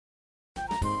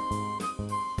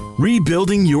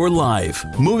Rebuilding Your Life,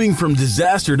 Moving from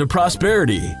Disaster to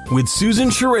Prosperity with Susan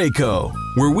Sherayko,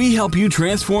 where we help you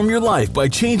transform your life by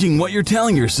changing what you're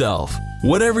telling yourself.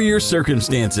 Whatever your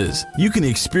circumstances, you can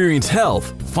experience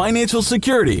health, financial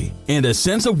security, and a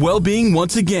sense of well-being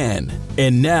once again.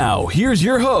 And now, here's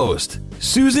your host,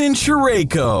 Susan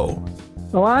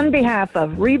Sherayko. Well, on behalf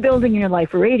of Rebuilding Your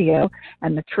Life Radio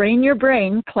and the Train Your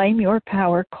Brain, Claim Your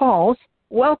Power calls,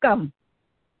 welcome.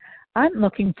 I'm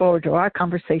looking forward to our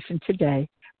conversation today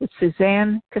with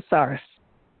Suzanne Casares.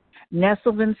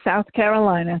 Nestled in South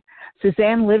Carolina,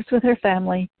 Suzanne lives with her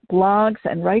family, blogs,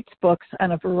 and writes books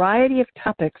on a variety of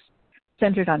topics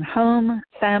centered on home,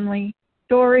 family,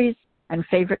 stories, and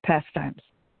favorite pastimes.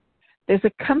 There's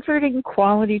a comforting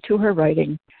quality to her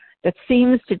writing that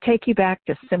seems to take you back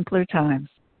to simpler times.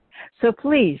 So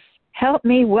please help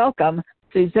me welcome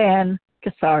Suzanne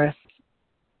Casares.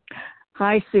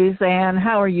 Hi, Suzanne.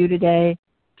 How are you today?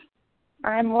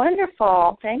 I'm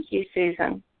wonderful. Thank you,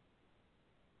 Susan.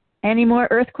 Any more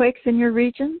earthquakes in your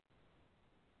region?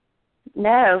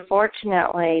 No,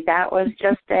 fortunately. That was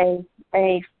just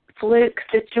a fluke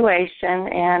situation,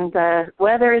 and the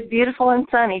weather is beautiful and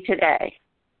sunny today.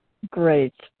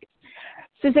 Great.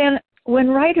 Suzanne, when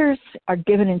writers are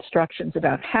given instructions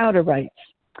about how to write,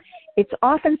 it's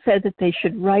often said that they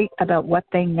should write about what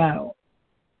they know.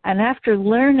 And after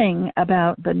learning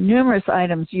about the numerous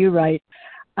items you write,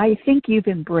 I think you've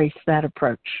embraced that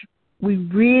approach. We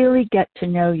really get to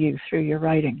know you through your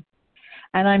writing.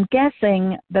 And I'm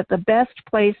guessing that the best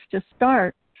place to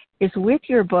start is with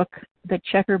your book, The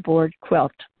Checkerboard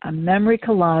Quilt, a memory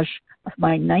collage of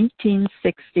my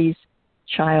 1960s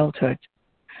childhood.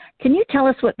 Can you tell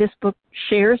us what this book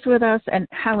shares with us and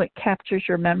how it captures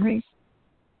your memories?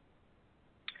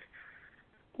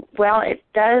 Well, it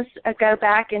does go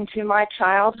back into my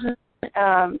childhood,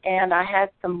 and I had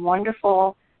some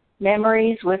wonderful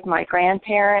memories with my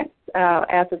grandparents.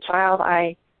 As a child,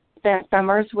 I spent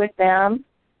summers with them,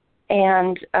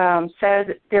 and so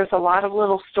there's a lot of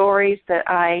little stories that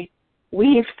I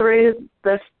weave through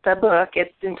the book.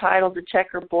 It's entitled The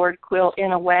Checkerboard Quilt,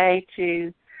 in a way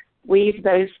to weave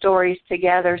those stories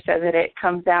together so that it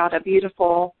comes out a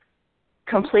beautiful,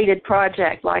 completed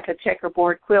project like a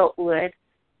checkerboard quilt would.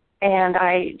 And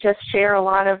I just share a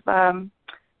lot of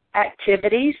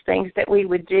activities, things that we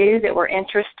would do that were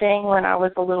interesting when I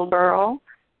was a little girl.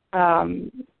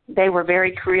 They were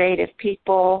very creative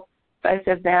people, both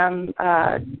of them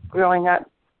growing up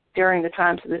during the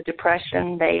times of the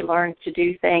Depression. They learned to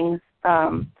do things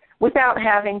without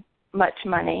having much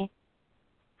money,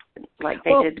 like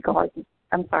they did garden.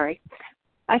 I'm sorry.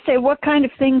 I say, what kind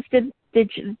of things did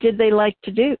they like to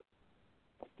do?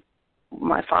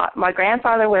 My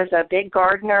grandfather was a big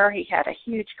gardener. He had a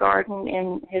huge garden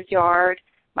in his yard.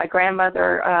 My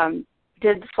grandmother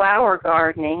did flower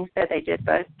gardening, so they did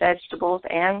both vegetables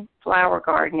and flower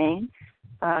gardening.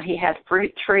 He had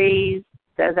fruit trees,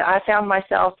 so that I found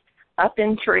myself up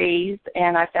in trees,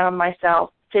 and I found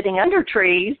myself sitting under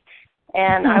trees,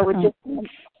 and I would just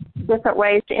different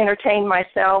ways to entertain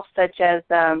myself, such as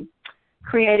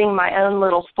creating my own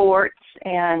little forts,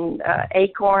 and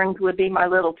acorns would be my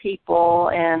little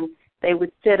people, and they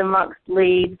would sit amongst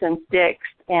leaves and sticks,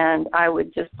 and I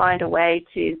would just find a way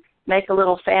to make a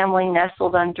little family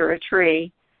nestled under a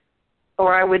tree.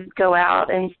 Or I would go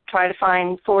out and try to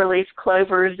find 4-leaf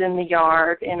clovers in the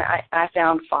yard, and I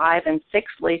found 5- and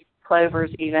 6-leaf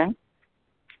clovers even.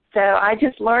 So I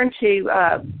just learned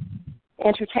to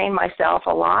entertain myself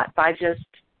a lot by just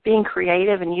being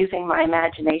creative and using my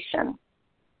imagination.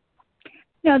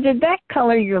 Now, did that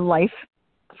color your life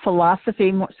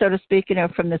philosophy, so to speak,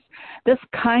 from this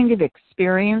kind of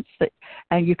experience that,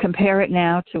 and you compare it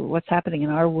now to what's happening in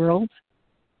our world?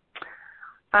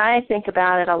 I think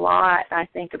about it a lot. I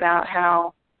think about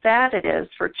how sad it is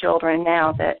for children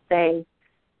now that they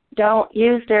don't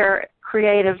use their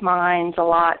creative minds a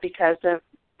lot because of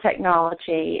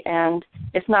technology, and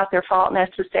it's not their fault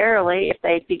necessarily. If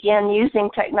they begin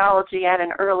using technology at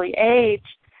an early age,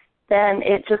 then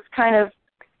it just kind of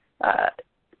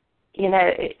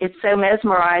it's so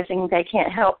mesmerizing they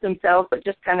can't help themselves but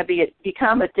just kind of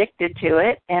become addicted to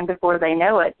it, and before they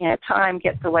know it, time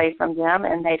gets away from them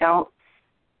and they don't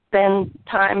spend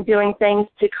time doing things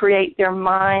to create their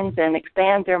minds and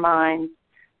expand their minds.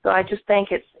 So I just think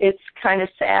it's kind of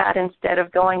sad, instead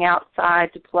of going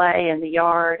outside to play in the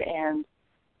yard and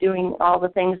doing all the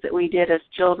things that we did as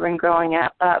children growing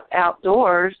up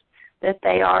outdoors, that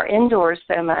they are indoors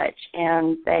so much,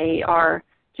 and they are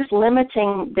just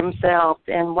limiting themselves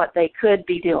in what they could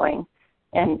be doing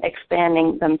and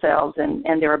expanding themselves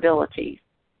and their abilities.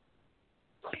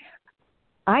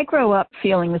 I grew up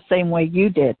feeling the same way you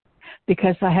did.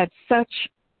 because I had such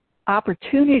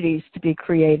opportunities to be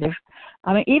creative.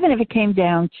 I mean, even if it came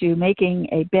down to making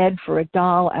a bed for a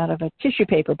doll out of a tissue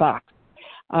paper box,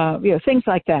 things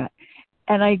like that.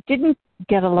 And I didn't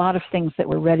get a lot of things that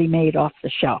were ready-made off the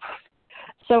shelf.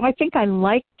 So I think I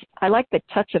liked the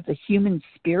touch of the human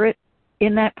spirit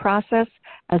in that process,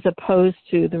 as opposed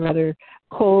to the rather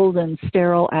cold and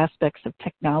sterile aspects of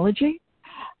technology.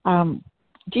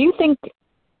 Do you think,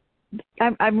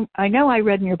 I know I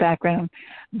read in your background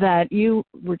that you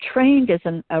were trained as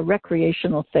a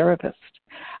recreational therapist.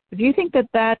 Do you think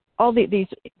that all these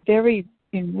very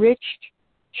enriched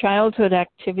childhood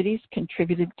activities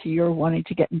contributed to your wanting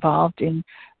to get involved in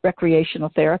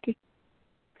recreational therapy?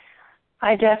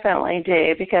 I definitely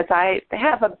do, because I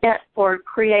have a bent for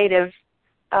creative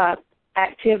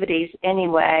activities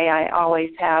anyway. I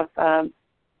always have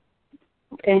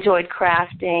enjoyed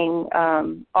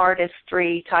crafting,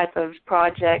 artistry type of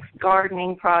projects,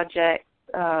 gardening projects.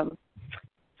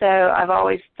 So I've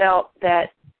always felt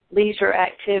that leisure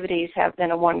activities have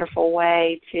been a wonderful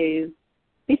way to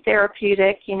be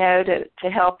therapeutic, to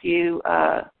help you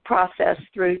process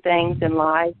through things in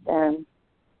life and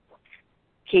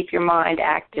keep your mind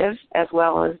active, as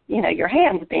well as, your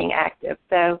hands being active.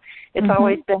 So it's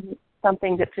always been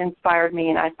something that's inspired me,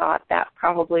 and I thought that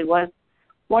probably was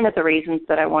one of the reasons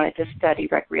that I wanted to study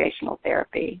recreational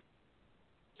therapy.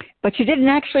 But you didn't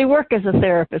actually work as a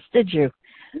therapist, did you?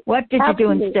 What did you do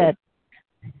instead?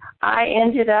 I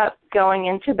ended up going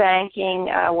into banking,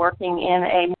 working in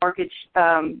a mortgage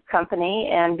company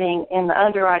and being in the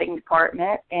underwriting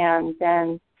department, and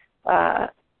then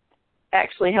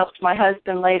actually helped my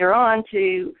husband later on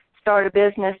to start a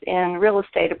business in real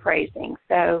estate appraising.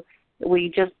 So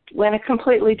we just went a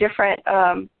completely different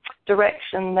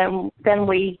direction than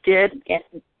we did.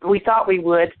 We thought we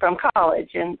would from college,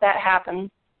 and that happens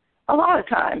a lot of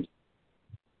times.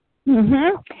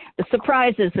 The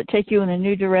surprises that take you in a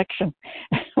new direction.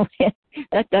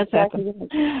 That does happen.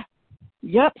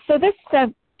 Yep. So this,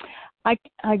 I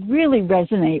really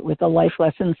resonate with the life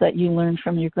lessons that you learned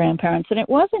from your grandparents, and it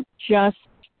wasn't just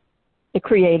the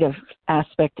creative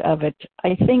aspect of it.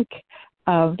 I think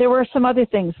there were some other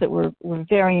things that were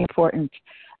very important.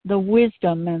 The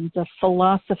wisdom and the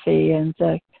philosophy and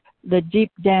the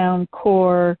deep down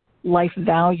core life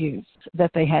values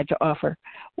that they had to offer.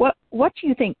 What do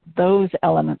you think those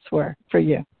elements were for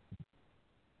you?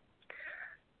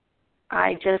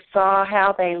 I just saw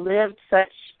how they lived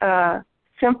such a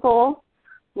simple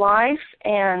life,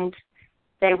 and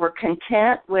they were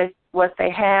content with what they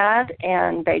had,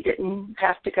 and they didn't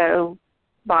have to go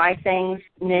buy things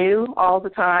new all the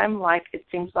time like it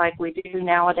seems like we do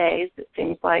nowadays. It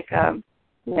seems like,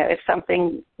 if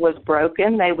something was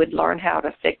broken, they would learn how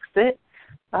to fix it.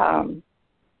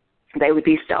 They would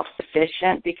be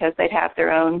self-sufficient because they'd have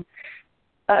their own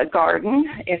garden.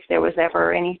 If there was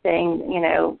ever anything,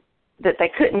 that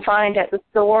they couldn't find at the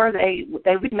store, they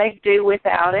would make do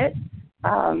without it.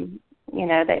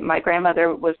 My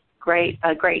grandmother was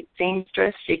a great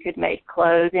seamstress. She could make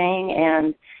clothing,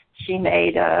 and she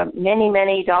made many,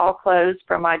 many doll clothes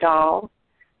for my dolls.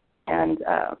 And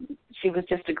she was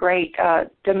just a great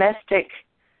domestic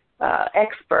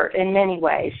expert in many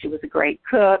ways. She was a great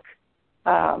cook,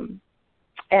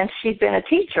 and she'd been a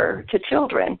teacher to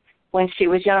children when she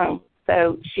was young.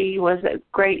 So she was a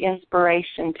great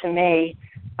inspiration to me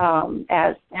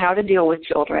as how to deal with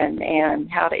children and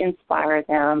how to inspire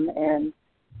them, and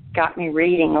got me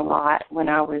reading a lot when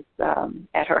I was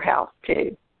at her house,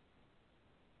 too.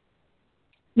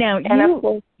 Now,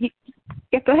 go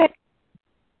ahead.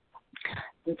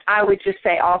 I would just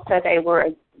say also they were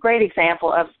a great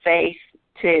example of faith,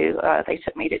 too. They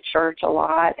took me to church a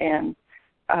lot, and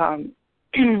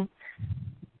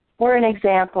were an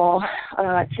example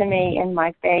to me in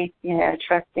my faith,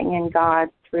 trusting in God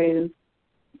through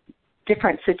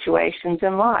different situations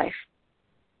in life.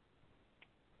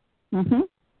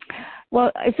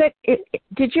 Well,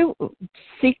 did you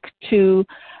seek to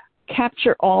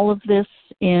capture all of this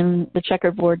in the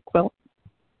checkerboard quilt?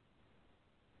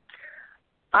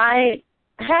 I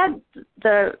had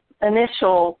the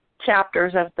initial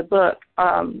chapters of the book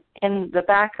in the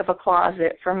back of a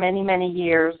closet for many, many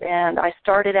years, and I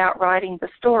started out writing the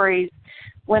stories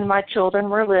when my children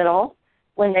were little,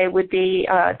 when they would be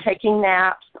taking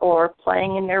naps or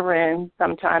playing in their room.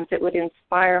 Sometimes it would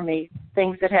inspire me.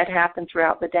 Things that had happened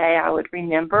throughout the day, I would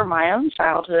remember my own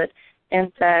childhood,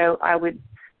 and so I would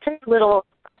take little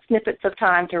snippets of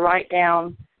time to write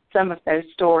down some of those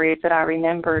stories that I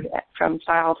remembered from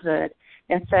childhood.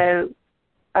 And so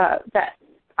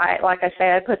like I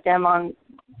say, I put them on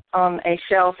a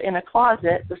shelf in a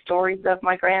closet, the stories of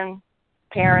my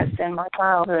parents in my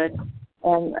childhood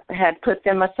and had put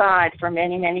them aside for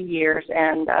many, many years,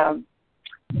 and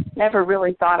never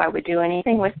really thought I would do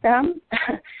anything with them.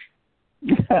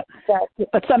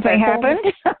 But something happened?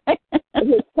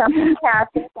 Something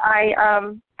happened. I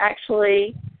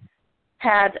actually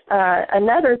had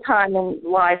another time in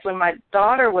life when my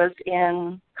daughter was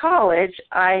in college.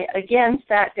 I again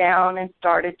sat down and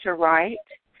started to write,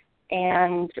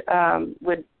 and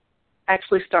would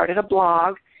actually started a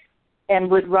blog and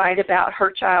would write about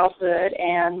her childhood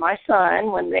and my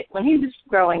son when he was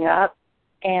growing up.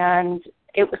 And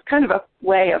it was kind of a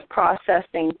way of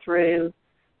processing through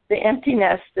the empty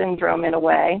nest syndrome in a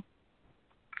way.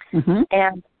 Mm-hmm.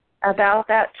 And about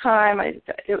that time, it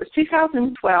was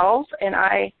 2012, and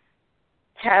I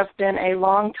have been a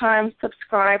longtime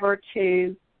subscriber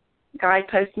to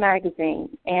Guidepost magazine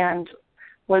and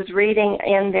was reading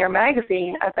in their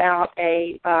magazine about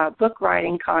a book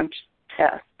writing contest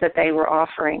that they were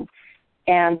offering.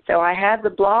 And so I had the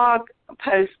blog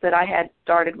post that I had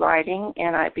started writing,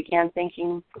 and I began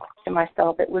thinking to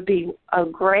myself it would be a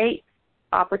great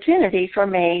opportunity for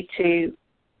me to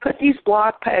put these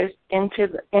blog posts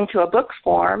into a book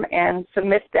form and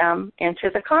submit them into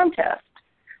the contest.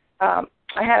 I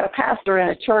had a pastor in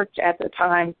a church at the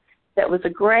time that was a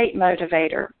great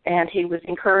motivator, and he was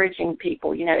encouraging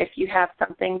people, if you have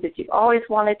something that you've always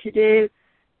wanted to do,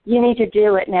 you need to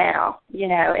do it now,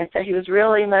 and so he was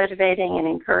really motivating and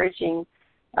encouraging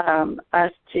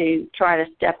us to try to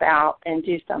step out and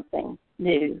do something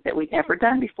new that we'd never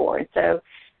done before. And so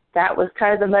that was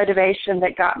kind of the motivation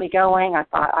that got me going. I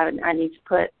thought I need to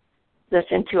put this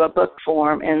into a book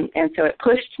form, and so it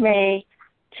pushed me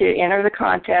to enter the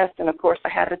contest. And of course I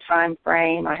had a time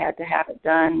frame. I had to have it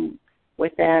done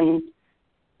within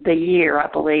the year. I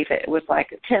believe it was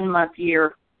like a 10-month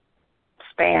year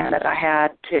span that I had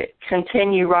to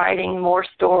continue writing more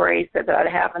stories so that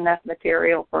I'd have enough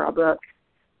material for a book.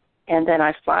 And then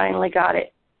I finally got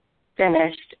it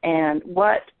finished, and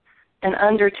what an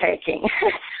undertaking.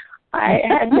 I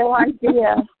had no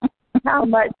idea how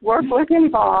much work was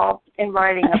involved in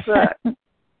writing a book.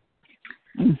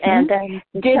 Mm-hmm. And then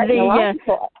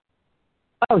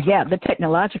the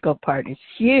technological part is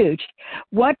huge.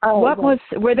 Were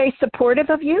they supportive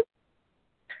of you?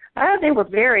 They were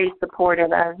very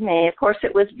supportive of me. Of course,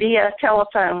 it was via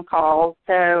telephone calls,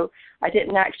 so I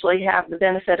didn't actually have the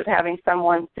benefit of having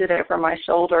someone sit over my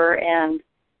shoulder and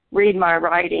read my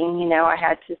writing. I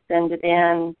had to send it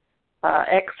in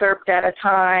excerpt at a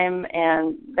time,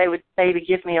 and they would maybe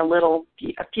give me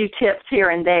a few tips here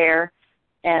and there.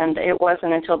 And it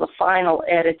wasn't until the final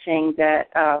editing that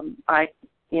I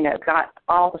got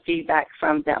all the feedback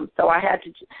from them. So I had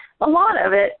to, a lot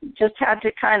of it just had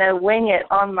to kind of wing it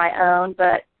on my own,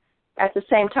 but at the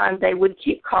same time they would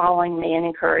keep calling me and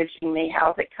encouraging me.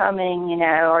 How's it coming?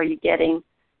 Are you getting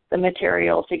the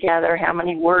material together? How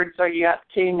many words are you up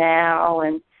to now?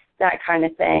 And that kind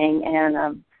of thing.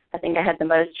 And I think I had the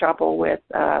most trouble with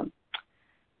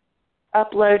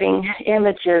uploading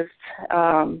images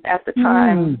at the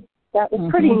time. That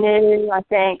was pretty new, I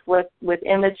think, with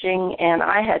imaging, and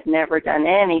I had never done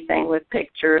anything with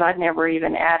pictures. I'd never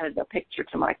even added a picture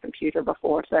to my computer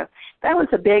before, so that was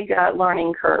a big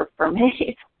learning curve for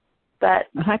me. But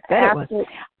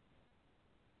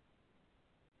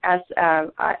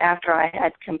after I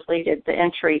had completed the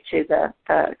entry to the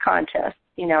contest,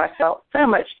 I felt so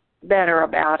much better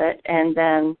about it, and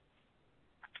then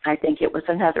I think it was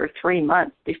another 3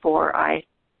 months before I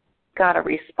got a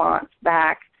response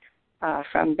back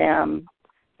from them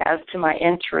as to my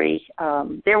entry.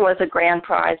 There was a grand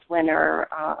prize winner.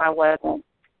 I wasn't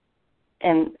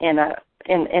in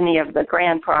any of the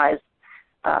grand prize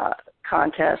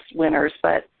contest winners,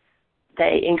 but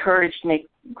they encouraged me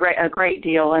a great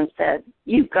deal and said,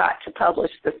 "You've got to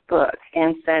publish this book."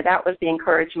 And so that was the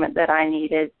encouragement that I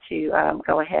needed to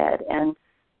go ahead and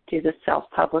do the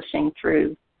self-publishing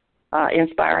through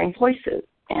Inspiring Voices.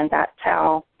 And that's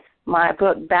how my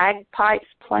book, Bagpipes,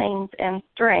 Plains, and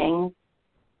Strings,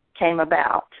 came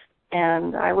about.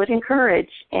 And I would encourage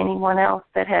anyone else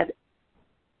that had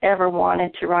ever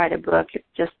wanted to write a book. It's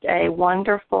just a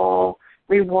wonderful,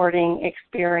 rewarding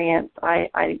experience.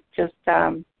 I just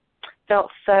felt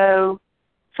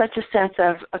such a sense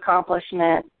of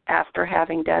accomplishment after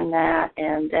having done that.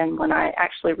 And then when I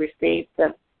actually received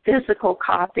the physical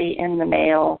copy in the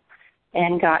mail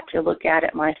and got to look at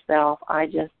it myself, I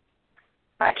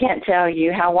can't tell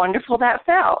you how wonderful that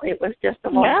felt. It was just a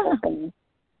wonderful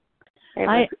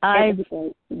thing.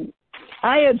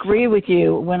 I agree with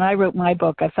you. When I wrote my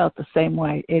book, I felt the same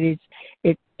way. It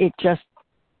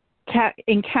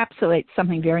encapsulates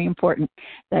something very important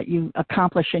that you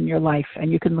accomplish in your life,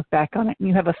 and you can look back on it, and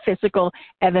you have a physical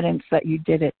evidence that you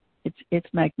did it. It's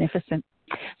magnificent.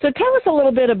 So tell us a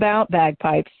little bit about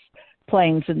bagpipes,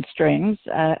 planes, and strings.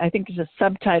 I think there's a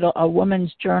subtitle, A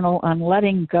Woman's Journal on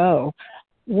Letting Go.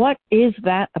 What is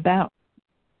that about?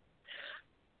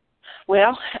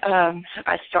 Well,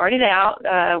 I started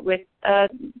out with a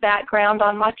background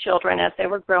on my children as they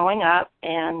were growing up,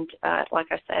 and like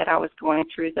I said, I was going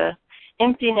through the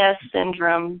emptiness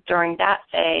syndrome during that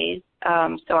phase,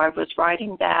 so I was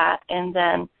writing that, and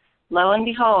then lo and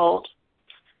behold,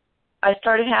 I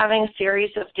started having a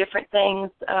series of different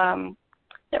things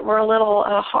that were a little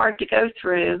hard to go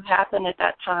through happen at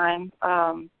that time.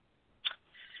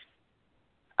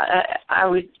 I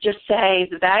would just say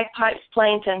the Bagpipes,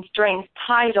 Planes, and Strings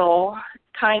title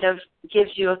kind of gives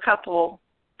you a couple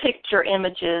picture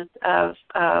images of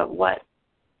what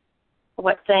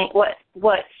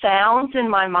sounds in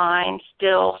my mind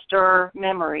still stir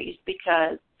memories,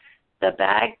 because the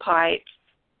bagpipes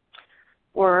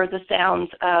were the sounds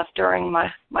of during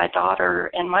my daughter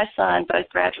and my son both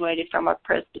graduated from a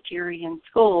Presbyterian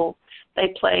school. They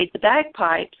played the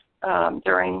bagpipes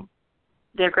during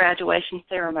their graduation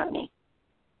ceremony.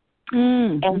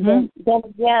 Mm-hmm. And then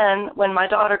again, when my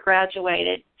daughter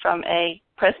graduated from a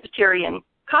Presbyterian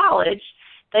college,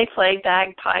 they played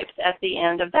bagpipes at the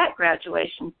end of that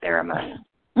graduation ceremony.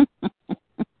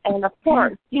 And of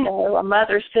course, you know, a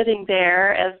mother sitting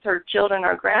there as her children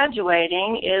are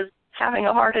graduating is having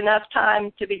a hard enough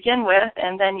time to begin with,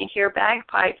 and then you hear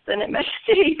bagpipes, and it makes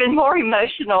it even more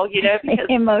emotional, you know. Because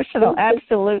emotional,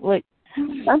 absolutely.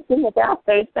 Something about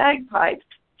those bagpipes.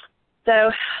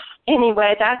 So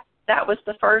anyway, that was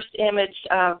the first image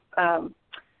of,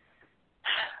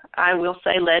 I will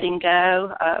say, letting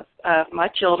go of my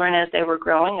children as they were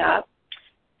growing up.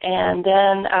 And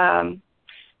then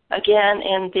again,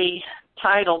 in the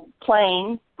title,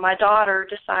 Planes, my daughter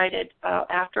decided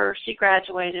after she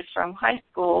graduated from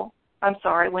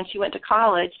when she went to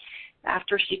college,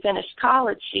 after she finished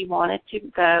college, she wanted to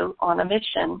go on a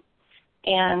mission.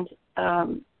 And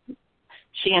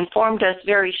she informed us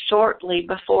very shortly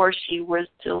before she was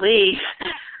to leave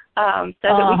so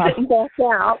that we couldn't back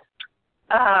out.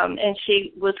 And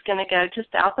she was going to go to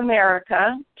South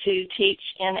America to teach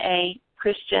in a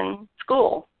Christian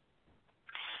school.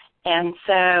 And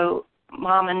so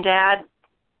Mom and Dad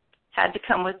had to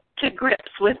come to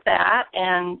grips with that.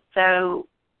 And so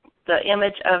the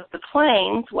image of the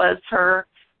planes was her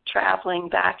traveling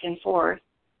back and forth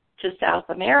to South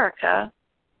America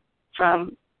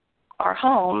from our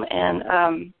home.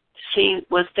 And she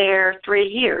was there 3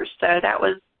 years. So that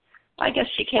was, I guess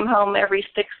she came home every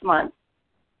 6 months,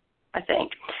 I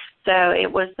think. So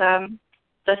it was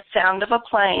the sound of a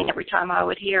plane. Every time I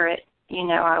would hear it, you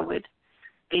know, I would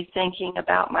be thinking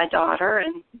about my daughter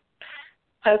and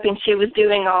hoping she was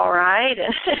doing all right.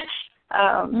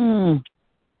 And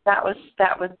that was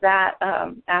that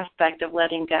aspect of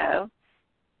letting go.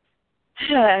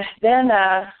 Then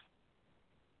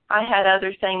I had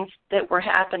other things that were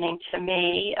happening to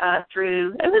me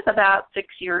through, it was about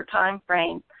 6-year time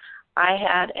frame. I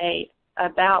had a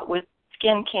bout with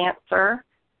skin cancer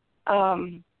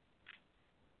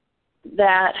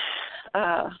that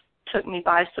took me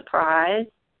by surprise,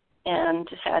 and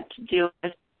had to deal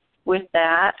with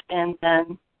that. And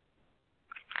then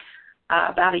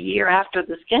about a year after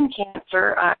the skin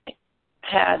cancer, I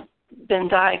had been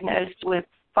diagnosed with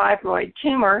fibroid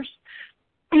tumors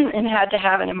and had to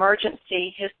have an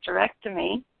emergency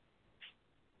hysterectomy.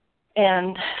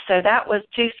 And so that was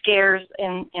 2 scares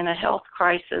in a health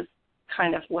crisis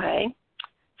kind of way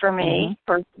for me,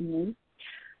 personally.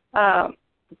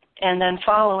 And then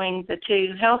following the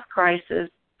 2 health crisis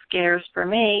scares for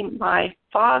me, my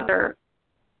father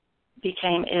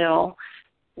became ill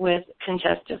with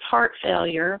congestive heart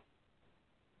failure.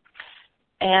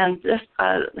 And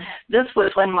this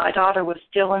was when my daughter was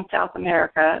still in South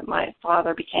America. My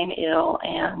father became ill,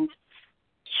 and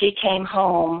she came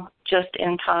home just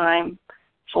in time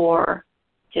for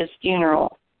his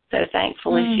funeral. So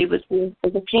thankfully she was there for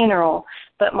the funeral.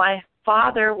 But my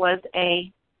father was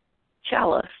a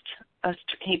cellist.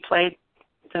 He played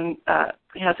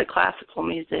as a classical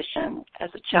musician, as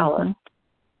a cellist.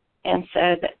 And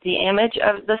so the image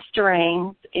of the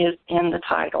strings is in the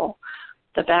title,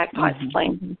 the bagpipes,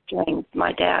 planes, and strings.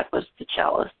 My dad was the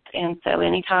cellist. And so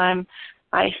anytime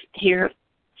I hear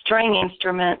string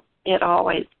instruments, it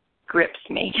always grips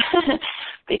me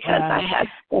because I had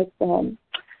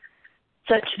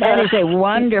such that is a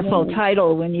wonderful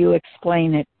title when you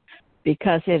explain it,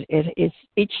 because it is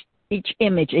each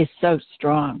image is so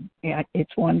strong. Yeah,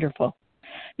 it's wonderful.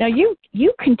 Now you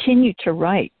continue to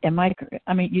write. I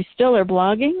mean, you still are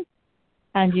blogging,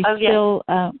 and you still.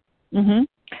 Yeah.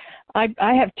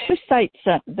 I have two sites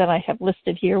that I have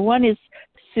listed here. One is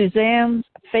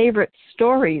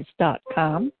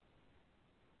Suzanne'sFavoriteStories.com,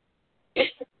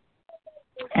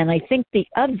 and I think the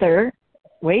other.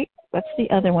 Wait, what's the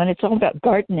other one? It's all about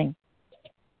gardening.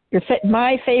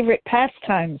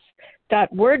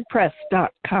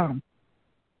 MyFavoritePastimes.wordpress.com.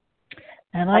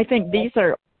 And I think these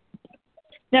are,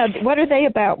 now, what are they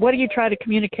about? What do you try to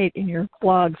communicate in your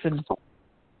blogs? And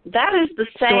that is the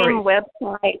same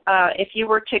website. If you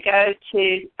were to go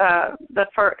to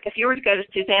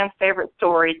Suzanne's Favorite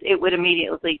Stories, it would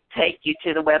immediately take you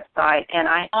to the website. And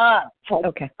I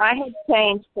had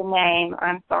changed the name.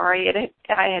 I'm sorry,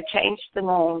 I had changed the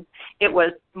name. It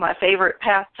was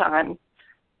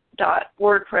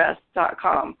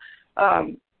MyFavoritePastimes.wordpress.com.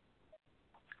 I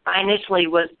initially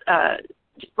was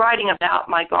just writing about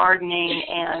my gardening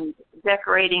and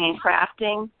decorating and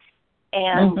crafting,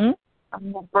 and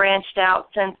I've branched out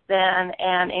since then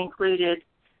and included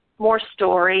more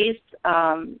stories,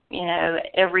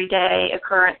 everyday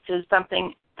occurrences,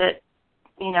 something that,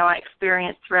 I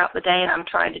experience throughout the day, and I'm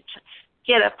trying to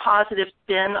get a positive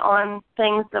spin on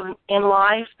things in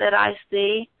life that I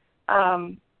see.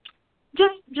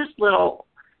 Just little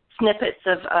snippets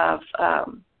of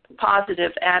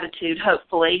positive attitude,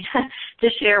 hopefully, to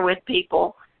share with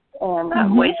people,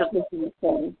 and ways of looking at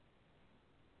things.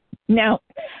 Now,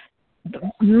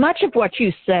 much of what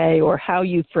you say or how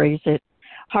you phrase it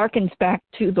harkens back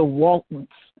to the Waltons.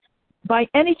 By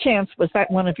any chance, was that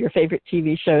one of your favorite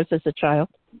TV shows as a child?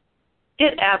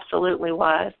 It absolutely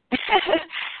was.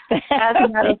 As a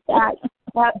matter of fact,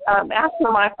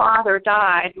 after my father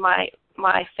died, my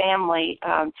family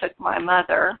took my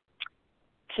mother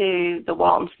to the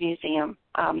Waltons Museum.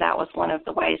 That was one of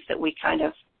the ways that we kind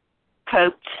of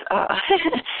coped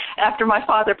after my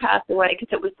father passed away,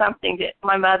 because it was something that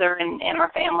my mother and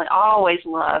our family always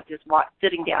loved, is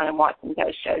sitting down and watching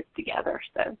those shows together.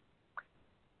 So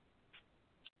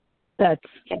I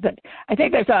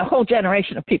think there's a whole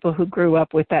generation of people who grew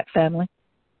up with that family.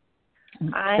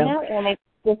 I know, and it's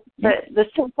just the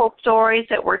simple stories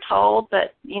that were told,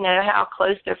 but how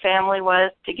close their family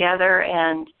was together,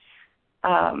 and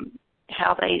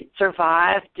how they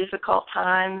survived difficult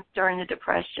times during the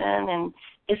Depression, and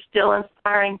it's still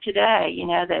inspiring today,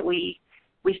 that we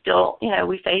still,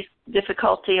 we face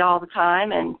difficulty all the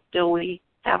time, and still we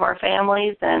have our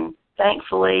families, and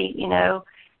thankfully,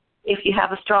 if you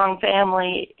have a strong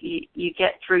family, you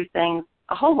get through things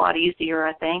a whole lot easier,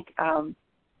 I think, of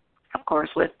course,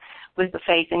 with the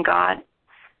faith in God.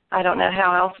 I don't know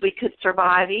how else we could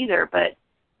survive either, but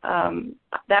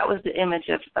that was the image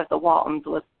of the Waltons,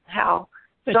 was how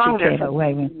strong their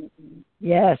family.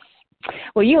 Yes.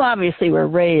 Well, you obviously were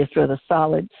raised with a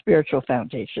solid spiritual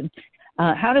foundation.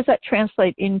 How does that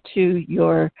translate into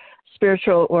your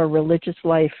spiritual or religious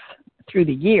life through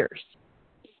the years?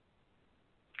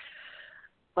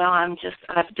 Well, I've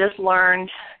just learned,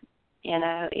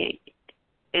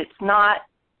 it's not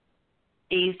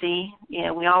easy.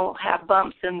 We all have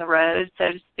bumps in the road,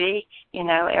 so to speak.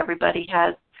 Everybody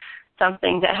has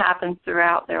something that happens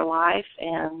throughout their life,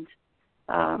 and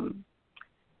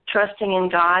trusting in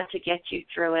God to get you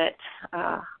through it.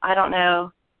 I don't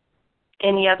know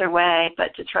any other way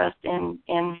but to trust in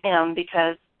Him,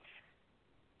 because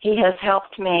He has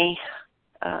helped me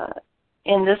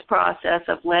in this process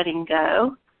of letting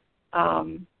go,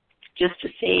 just to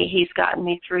see He's gotten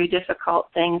me through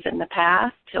difficult things in the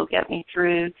past. He'll get me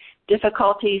through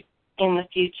difficulties in the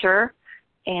future.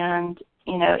 And,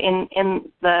 in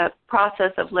the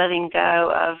process of letting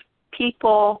go of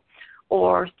people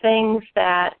or things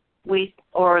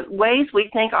or ways we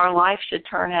think our life should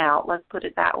turn out, let's put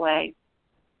it that way,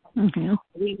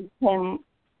 we can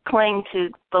cling to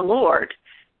the Lord,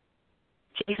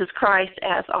 Jesus Christ,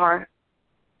 as our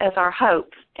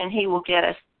hope, and He will get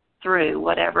us through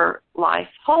whatever life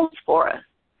holds for us.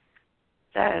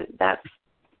 So that's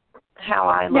how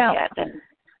I look at it.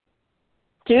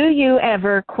 Do you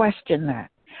ever question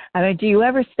that? I mean, do you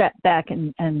ever step back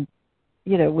and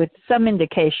with some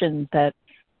indication that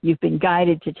you've been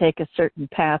guided to take a certain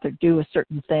path or do a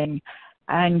certain thing,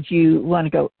 and you want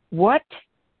to go, what?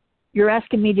 You're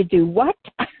asking me to do what?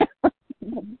 Does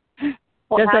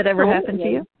that ever happen to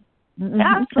you?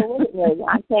 Absolutely.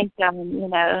 I think,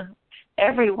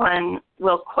 everyone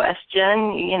will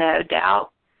question, doubt,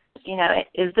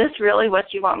 is this really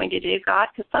what you want me to do, God?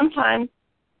 Because sometimes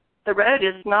the road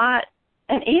is not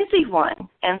an easy one.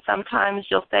 And sometimes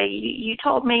you'll say, you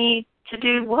told me to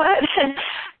do what?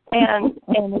 and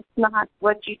it's not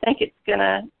what you think it's going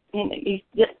to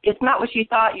it's not what you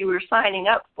thought you were signing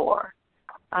up for.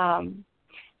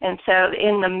 And so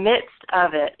in the midst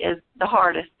of it is the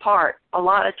hardest part. A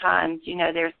lot of times,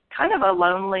 there's kind of a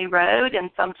lonely road,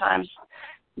 and sometimes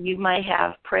you may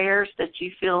have prayers that you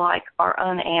feel like are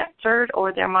unanswered,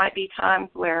 or there might be times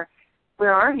where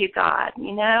are you, God?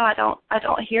 I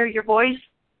don't hear your voice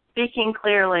speaking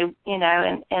clearly,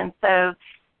 and so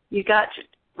you got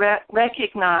to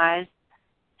recognize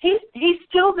he's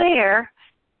still there,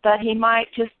 but he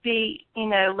might just be,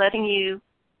 letting you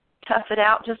tough it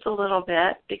out just a little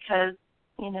bit because,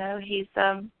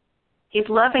 he's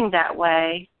loving that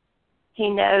way. He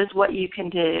knows what you can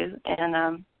do,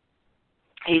 and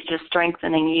he's just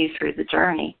strengthening you through the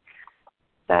journey.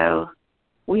 So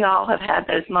we all have had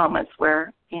those moments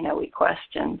where, we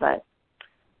question, but.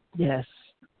 Yes.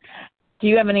 Do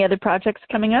you have any other projects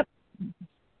coming up?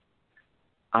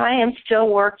 I am still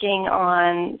working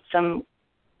on some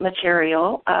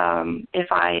material.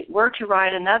 If I were to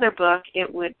write another book,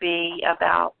 it would be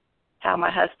about how my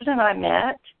husband and I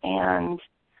met and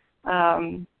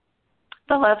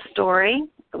the love story.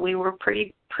 We were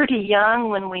pretty young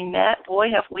when we met. Boy,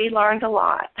 have we learned a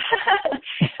lot.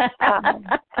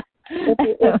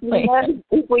 If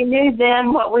we knew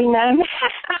then what we know now.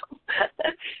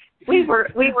 we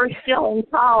were still in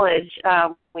college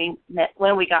we met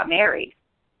when we got married.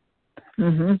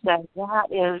 Mm-hmm. So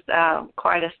that is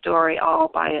quite a story all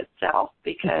by itself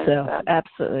because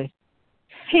absolutely.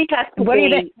 He has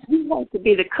to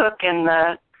be the cook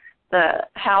and the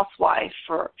housewife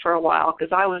for a while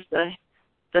because I was the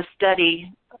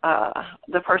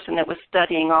person that was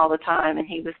studying all the time, and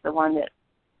he was the one that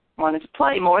wanted to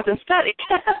play more than study.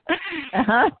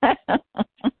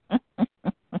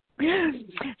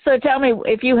 So tell me,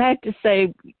 if you had to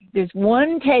say there's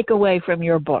one takeaway from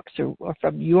your books or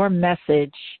from your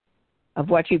message of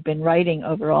what you've been writing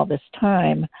over all this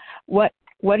time, what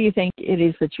do you think it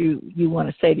is that you want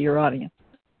to say to your audience?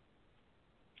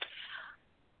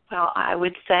 Well, I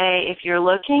would say if you're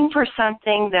looking for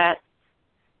something that's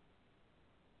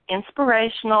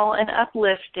inspirational and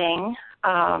uplifting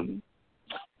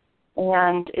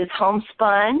and is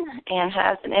homespun and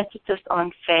has an emphasis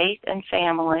on faith and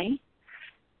family,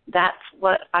 that's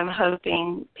what I'm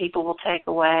hoping people will take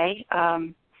away.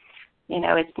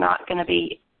 It's not going to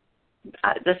be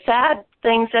the sad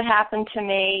things that happen to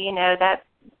me,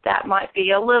 that might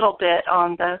be a little bit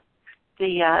on the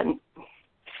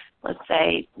let's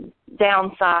say,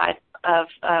 downside of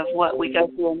what we go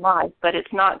through in life, but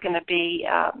it's not going to be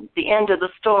the end of the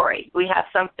story. We have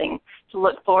something to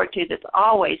look forward to that's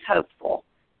always hopeful.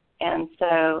 And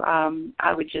so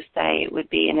I would just say it would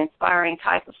be an inspiring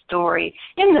type of story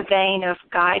in the vein of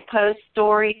guidepost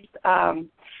stories.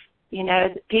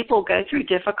 People go through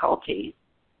difficulties,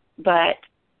 but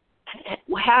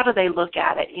how do they look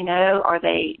at it? Are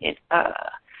they,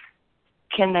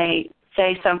 can they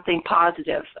say something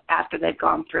positive after they've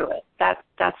gone through it?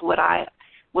 That's what I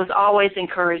was always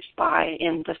encouraged by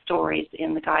in the stories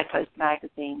in the Guidepost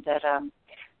magazine, that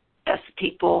as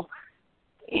people,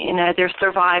 they're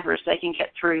survivors, they can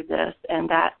get through this, and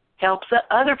that helps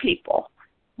other people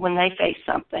when they face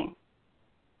something.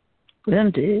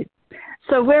 Indeed.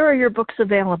 So where are your books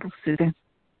available, Susan?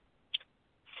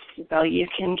 Well, you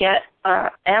can get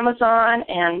Amazon,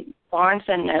 and Barnes &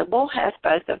 Noble has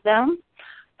both of them.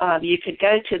 You could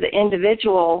go to the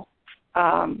individual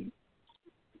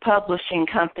publishing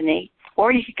company,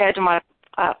 or you could go to my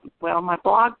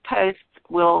blog posts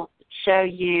will show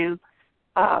you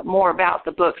more about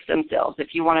the books themselves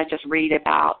if you want to just read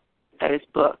about those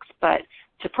books. But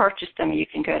to purchase them, you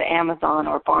can go to Amazon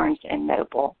or Barnes &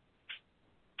 Noble.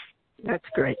 That's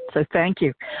great. So thank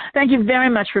you. Thank you very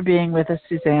much for being with us,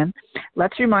 Suzanne.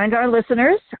 Let's remind our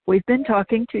listeners, we've been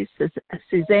talking to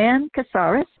Suzanne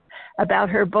Casares about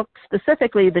her book,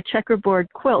 specifically The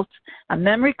Checkerboard Quilt, a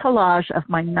memory collage of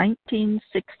my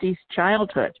 1960s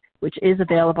childhood, which is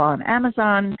available on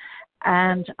Amazon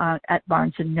and at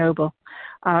Barnes & Noble.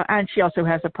 And she also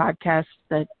has a podcast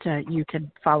that you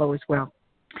can follow as well.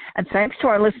 And thanks to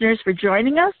our listeners for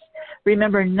joining us.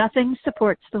 Remember, nothing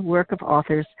supports the work of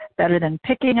authors better than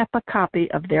picking up a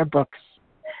copy of their books.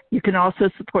 You can also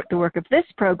support the work of this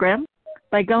program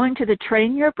by going to the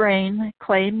Train Your Brain,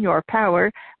 Claim Your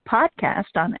Power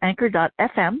podcast on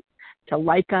Anchor.fm to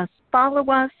like us, follow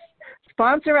us,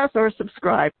 sponsor us, or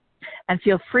subscribe. And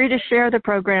feel free to share the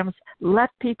programs.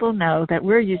 Let people know that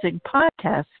we're using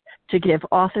podcasts to give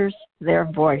authors their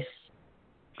voice.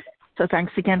 So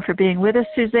thanks again for being with us,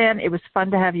 Suzanne. It was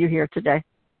fun to have you here today.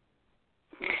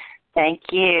 Thank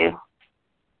you.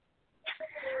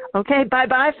 Okay,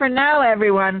 bye-bye for now,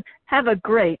 everyone. Have a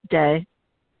great day.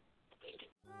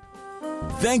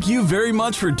 Thank you very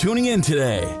much for tuning in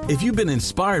today. If you've been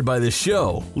inspired by this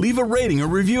show, leave a rating or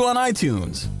review on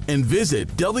iTunes and visit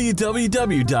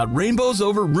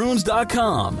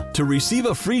www.rainbowsoverrunes.com to receive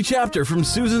a free chapter from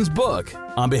Susan's book.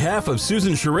 On behalf of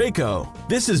Susan Shireko,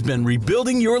 this has been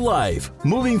Rebuilding Your Life,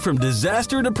 moving from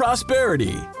disaster to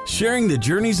prosperity, sharing the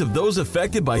journeys of those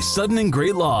affected by sudden and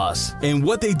great loss and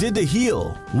what they did to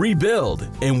heal, rebuild,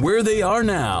 and where they are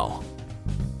now.